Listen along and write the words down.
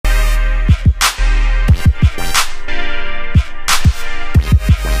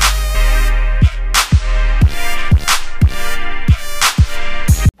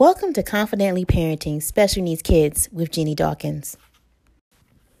Welcome to Confidently Parenting Special Needs Kids with Jeannie Dawkins.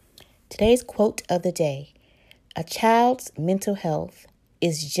 Today's quote of the day: a child's mental health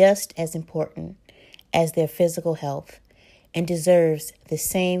is just as important as their physical health and deserves the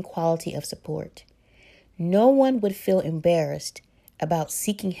same quality of support. No one would feel embarrassed about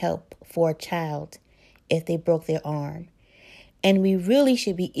seeking help for a child if they broke their arm, and we really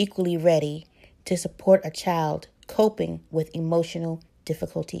should be equally ready to support a child coping with emotional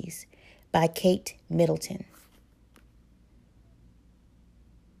difficulties. By Kate Middleton.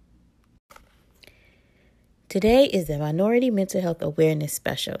 Today is the Minority Mental Health Awareness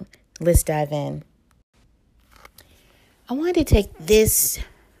Special. Let's dive in. I wanted to take this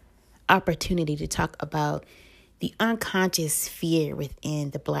opportunity to talk about the unconscious fear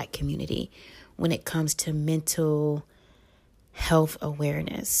within the Black community when it comes to mental health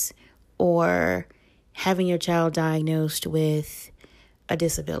awareness or having your child diagnosed with a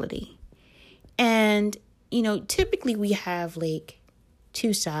disability. And, typically we have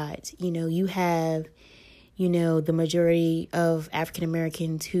two sides. You have, the majority of African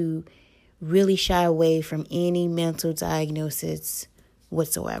Americans who really shy away from any mental diagnosis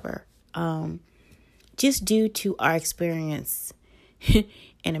whatsoever. Just due to our experience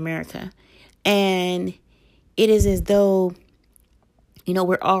in America. And it is as though,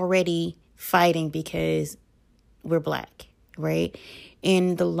 we're already fighting because we're Black, right?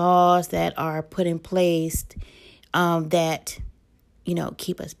 And the laws that are put in place that,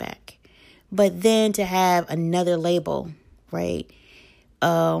 keep us back. But then to have another label, right,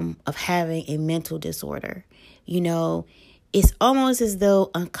 of having a mental disorder, it's almost as though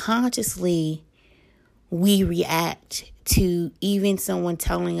unconsciously we react to even someone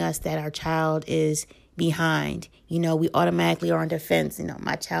telling us that our child is behind. We automatically are on defense.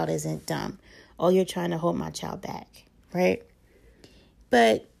 My child isn't dumb. Oh, you're trying to hold my child back, right?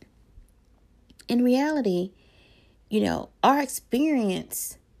 But in reality, our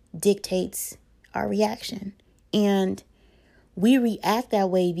experience dictates our reaction. And we react that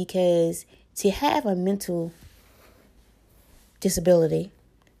way because to have a mental disability,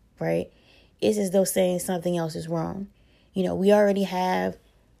 right, is as though saying something else is wrong. We already have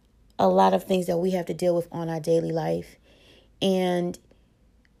a lot of things that we have to deal with on our daily life. And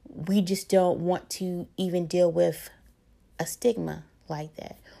we just don't want to even deal with a stigma like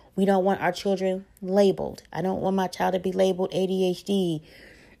that. We don't want our children labeled. I don't want my child to be labeled ADHD.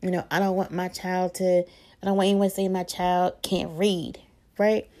 I don't want anyone to say my child can't read,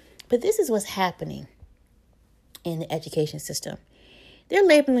 right? But this is what's happening in the education system. They're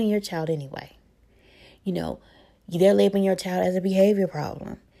labeling your child anyway. They're labeling your child as a behavior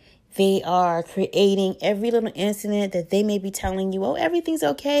problem. They are creating every little incident that they may be telling you, oh, everything's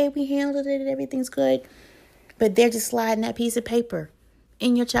okay, we handled it, everything's good. But they're just sliding that piece of paper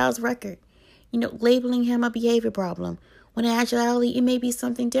in your child's record, labeling him a behavior problem, when in actuality, it may be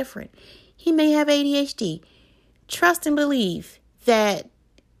something different. He may have ADHD. Trust and believe that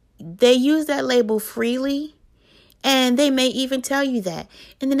they use that label freely, and they may even tell you that.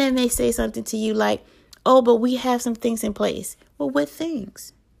 And then they may say something to you like, oh, but we have some things in place. Well, what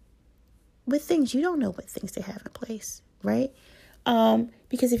things? With things, you don't know what things they have in place, right?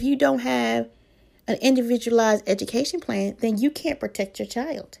 Because if you don't have an individualized education plan, then you can't protect your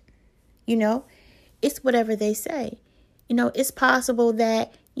child. It's whatever they say. It's possible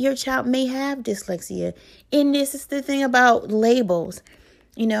that your child may have dyslexia. And this is the thing about labels.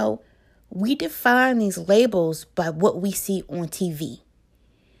 We define these labels by what we see on TV.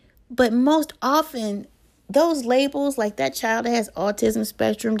 But most often, those labels, like that child that has autism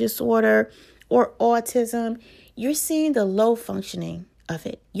spectrum disorder or autism, you're seeing the low functioning of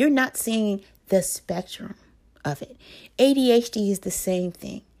it. You're not seeing the spectrum of it. ADHD is the same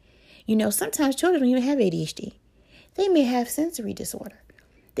thing. Sometimes children don't even have ADHD. They may have sensory disorder.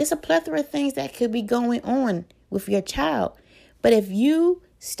 There's a plethora of things that could be going on with your child. But if you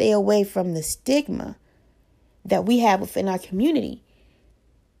stay away from the stigma that we have within our community,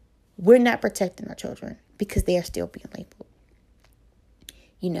 we're not protecting our children because they are still being labeled.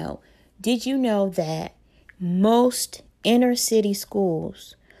 Did you know that most inner city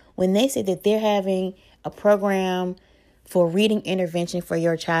schools, when they say that they're having a program for reading intervention for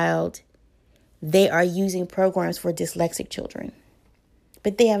your child, they are using programs for dyslexic children?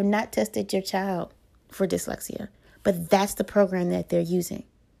 But they have not tested your child for dyslexia. But that's the program that they're using.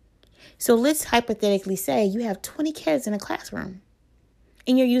 So let's hypothetically say you have 20 kids in a classroom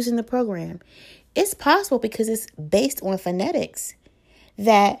and you're using the program. It's possible, because it's based on phonetics,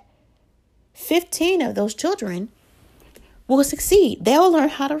 that 15 of those children will succeed. They'll learn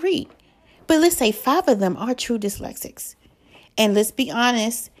how to read. But let's say 5 of them are true dyslexics. And let's be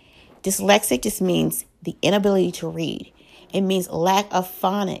honest, Dyslexic just means the inability to read. It means lack of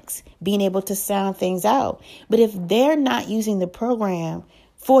phonics, being able to sound things out. But if they're not using the program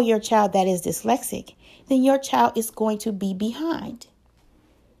for your child that is dyslexic, then your child is going to be behind,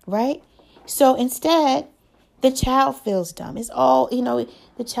 right? So instead, the child feels dumb. It's all,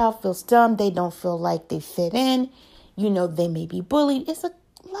 the child feels dumb. They don't feel like they fit in. They may be bullied. It's a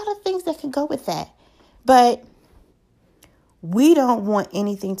lot of things that can go with that. But we don't want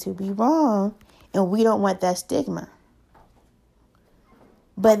anything to be wrong, and we don't want that stigma.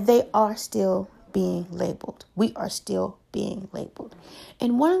 But they are still being labeled. We are still being labeled.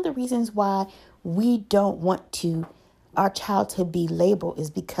 And one of the reasons why we don't want our child to be labeled is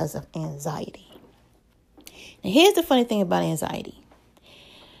because of anxiety. Now, here's the funny thing about anxiety.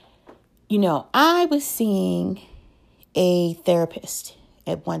 I was seeing a therapist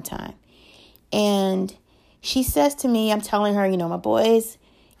at one time, and she says to me, I'm telling her, my boys,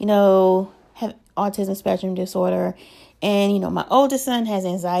 have autism spectrum disorder, and, my oldest son has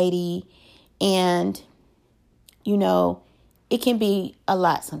anxiety, and, it can be a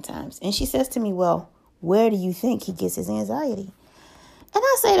lot sometimes. And she says to me, well, where do you think he gets his anxiety? And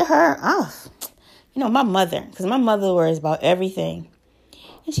I say to her, my mother, because my mother worries about everything.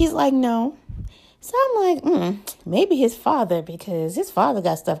 And she's like, no. So I'm like, maybe his father, because his father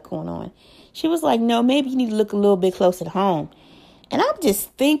got stuff going on. She was like, no, maybe you need to look a little bit closer to home. And I'm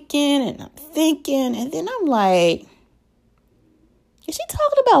just thinking, and then I'm like, is she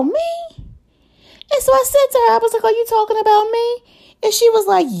talking about me? And so I said to her, I was like, are you talking about me? And she was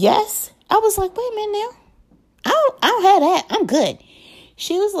like, yes. I was like, wait a minute now. I don't have that. I'm good.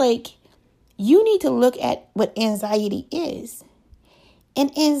 She was like, you need to look at what anxiety is.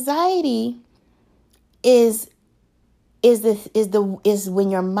 And anxiety is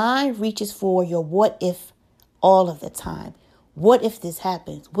when your mind reaches for your what if all of the time. What if this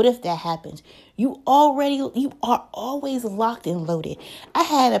happens? What if that happens? You are always locked and loaded. I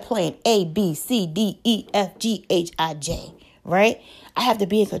had a plan A, B, C, D, E, F, G, H, I, J, right? I have to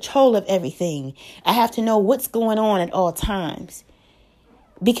be in control of everything. I have to know what's going on at all times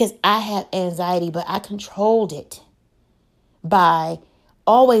because I have anxiety, but I controlled it by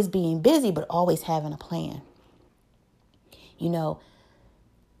always being busy, but always having a plan.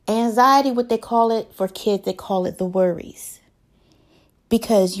 Anxiety, what they call it for kids, they call it the worries.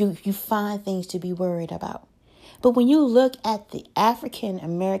 Because you find things to be worried about. But when you look at the African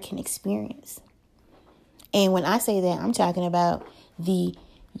American experience, and when I say that, I'm talking about the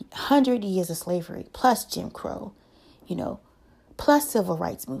 100 years of slavery, plus Jim Crow, plus civil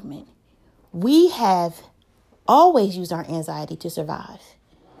rights movement. We have always used our anxiety to survive.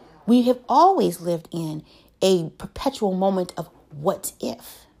 We have always lived in a perpetual moment of what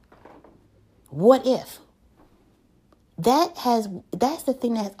if? What if? That's the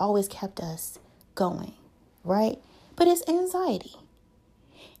thing that has always kept us going, right? But it's anxiety.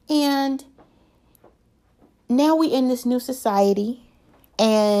 And now we're in this new society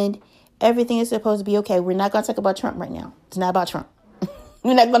and everything is supposed to be okay. We're not going to talk about Trump right now. It's not about Trump.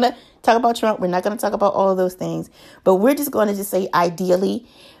 We're not going to talk about Trump. We're not going to talk about all of those things. But we're just going to just say, ideally,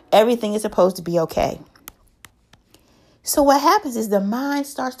 everything is supposed to be okay. So what happens is the mind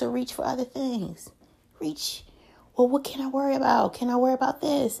starts to reach for other things. Well, what can I worry about? Can I worry about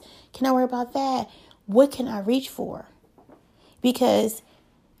this? Can I worry about that? What can I reach for? Because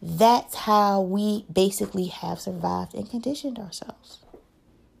that's how we basically have survived and conditioned ourselves.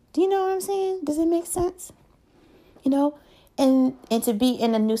 Do you know what I'm saying? Does it make sense? And to be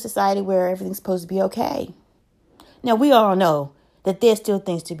in a new society where everything's supposed to be okay. Now, we all know that there's still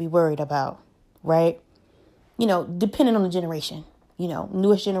things to be worried about, right? Depending on the generation,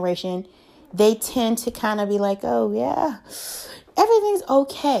 newest generation, they tend to kind of be like, oh, yeah, everything's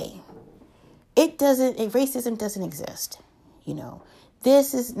okay. Racism doesn't exist.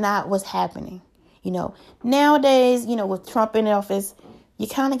 This is not what's happening. Nowadays, with Trump in office, you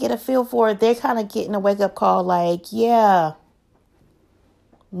kind of get a feel for it. They're kind of getting a wake up call like, yeah,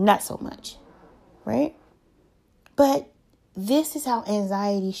 not so much. Right. But this is how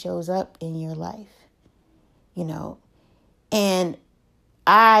anxiety shows up in your life, and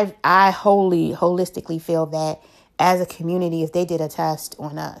I holistically feel that as a community, if they did a test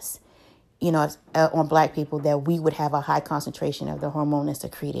on us, on Black people, that we would have a high concentration of the hormone that's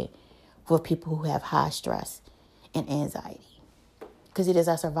secreted for people who have high stress and anxiety, because it is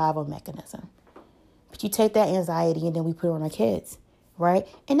our survival mechanism. But you take that anxiety and then we put it on our kids, right?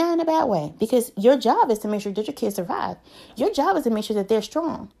 And not in a bad way, because your job is to make sure that your kids survive. Your job is to make sure that they're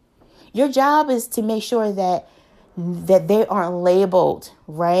strong. Your job is to make sure that they aren't labeled,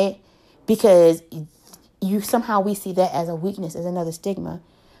 right? Because we see that as a weakness, as another stigma.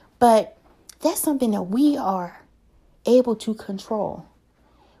 But that's something that we are able to control.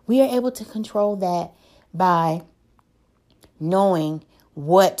 We are able to control that by knowing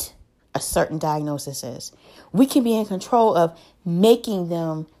what a certain diagnosis is. We can be in control of making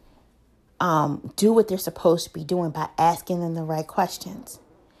them do what they're supposed to be doing by asking them the right questions.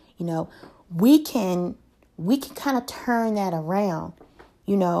 You know, we can kind of turn that around,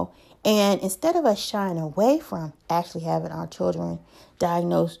 you know, and instead of us shying away from actually having our children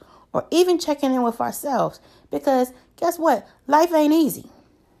diagnosed or even checking in with ourselves, because guess what? Life ain't easy.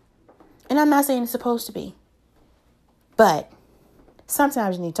 And I'm not saying it's supposed to be, but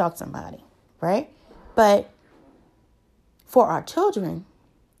sometimes you need to talk to somebody, right? But for our children,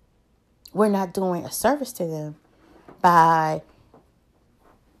 we're not doing a service to them by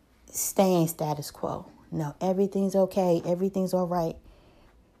staying status quo. No, everything's okay. Everything's all right.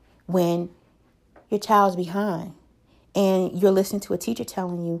 When your child's behind and you're listening to a teacher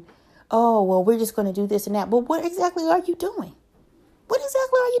telling you, oh, well, we're just going to do this and that. But what exactly are you doing? What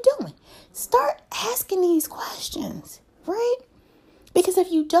exactly are you doing? Start asking these questions, right? Because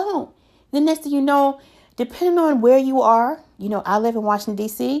if you don't, the next thing you know, depending on where you are, you know, I live in Washington,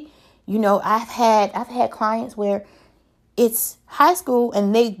 D.C., you know, I've had clients where it's high school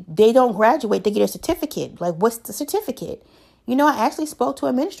and they don't graduate. They get a certificate. Like, what's the certificate? You know, I actually spoke to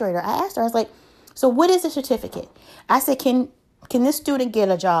an administrator. I asked her, I was like, so what is the certificate? I said, can this student get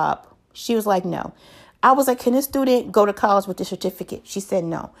a job? She was like, no. I was like, can this student go to college with this certificate? She said,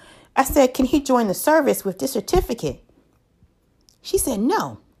 no. I said, can he join the service with this certificate? She said,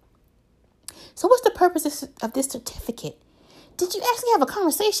 no. So what's the purpose of this certificate? Did you actually have a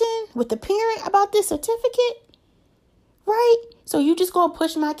conversation with the parent about this certificate? Right? So you just gonna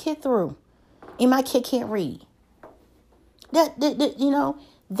push my kid through and my kid can't read. That you know,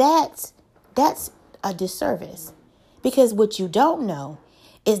 that's a disservice. Because what you don't know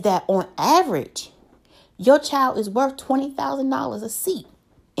is that on average, your child is worth $20,000 a seat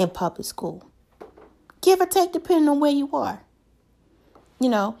in public school. Give or take, depending on where you are. You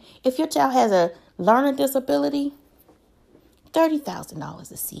know, if your child has a learning disability,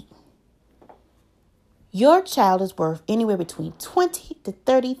 $30,000 a seat. Your child is worth anywhere between $20,000 to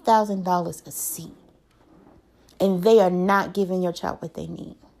 $30,000 a seat. And they are not giving your child what they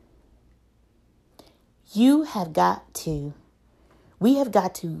need. We have got to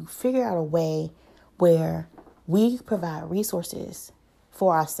figure out a way where we provide resources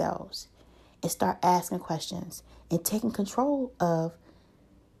for ourselves and start asking questions and taking control of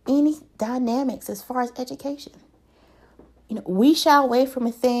any dynamics as far as education. You know, we shy away from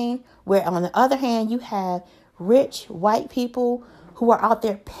a thing where, on the other hand, you have rich white people who are out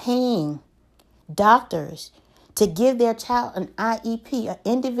there paying doctors to give their child an IEP, an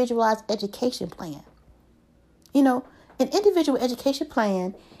individualized education plan. You know, an individual education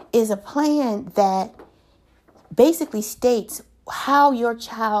plan is a plan that basically states how your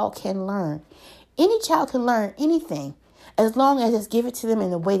child can learn. Any child can learn anything as long as it's given to them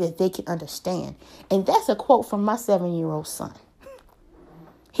in a way that they can understand. And that's a quote from my 7-year-old son.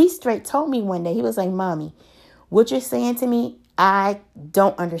 He straight told me one day, he was like, Mommy, what you're saying to me, I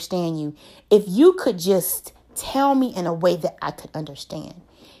don't understand you. If you could just tell me in a way that I could understand.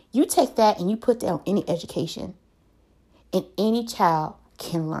 You take that and you put down any education, and any child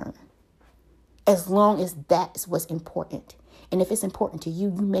can learn. As long as that is what's important. And if it's important to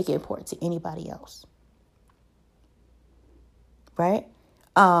you, you make it important to anybody else. Right?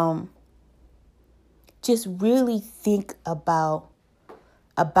 Just really think about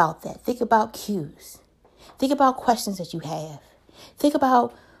that. Think about cues. Think about questions that you have. Think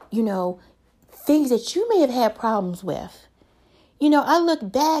about, you know, things that you may have had problems with. You know, I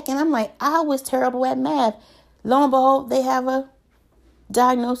look back and I'm like, I was terrible at math. Lo and behold, they have a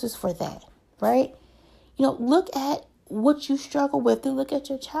diagnosis for that, right? You know, look at what you struggle with to look at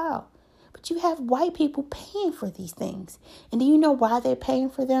your child. But you have white people paying for these things. And do you know why they're paying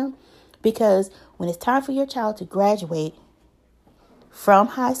for them? Because when it's time for your child to graduate from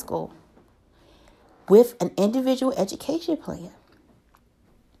high school with an individual education plan,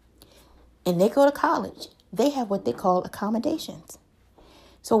 and they go to college, they have what they call accommodations.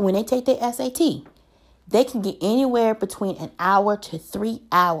 So when they take their SAT, they can get anywhere between an hour to 3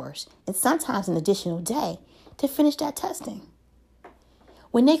 hours, and sometimes an additional day, to finish that testing.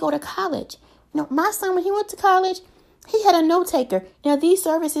 When they go to college, you know, my son, when he went to college, he had a note taker. Now, these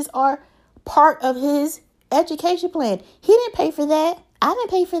services are part of his education plan. He didn't pay for that. I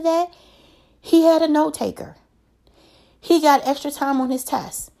didn't pay for that. He had a note taker. He got extra time on his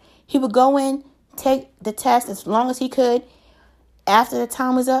test. He would go in, take the test as long as he could. After the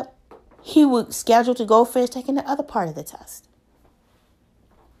time was up, he would schedule to go finish taking the other part of the test.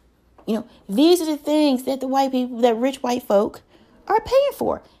 These are the things that that rich white folk are paying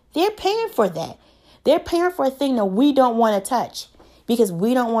for. They're paying for that. They're paying for a thing that we don't want to touch because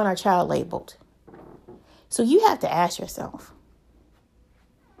we don't want our child labeled. So you have to ask yourself,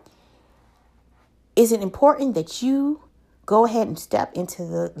 is it important that you go ahead and step into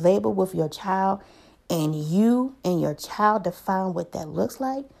the label with your child and you and your child define what that looks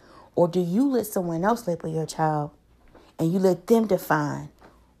like? Or do you let someone else label your child and you let them define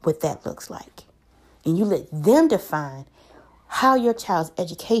what that looks like? And you let them define how your child's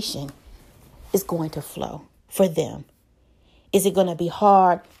education is going to flow for them. Is it going to be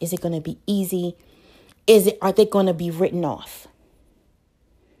hard? Is it going to be easy? Are they going to be written off?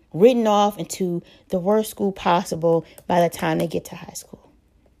 Written off into the worst school possible by the time they get to high school?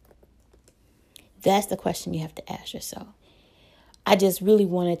 That's the question you have to ask yourself. I just really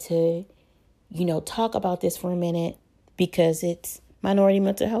wanted to, talk about this for a minute because it's Minority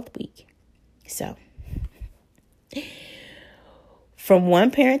Mental Health Week. So, from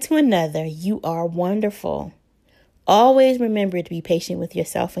one parent to another, you are wonderful. Always remember to be patient with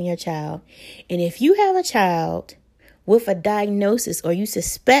yourself and your child. And if you have a child with a diagnosis or you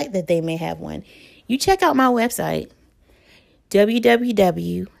suspect that they may have one, you check out my website,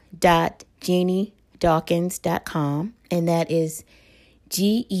 www.jeanniedawkins.com, and that is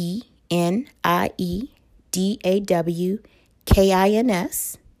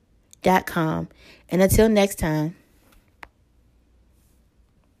GENIEDAWKINS.com. And until next time,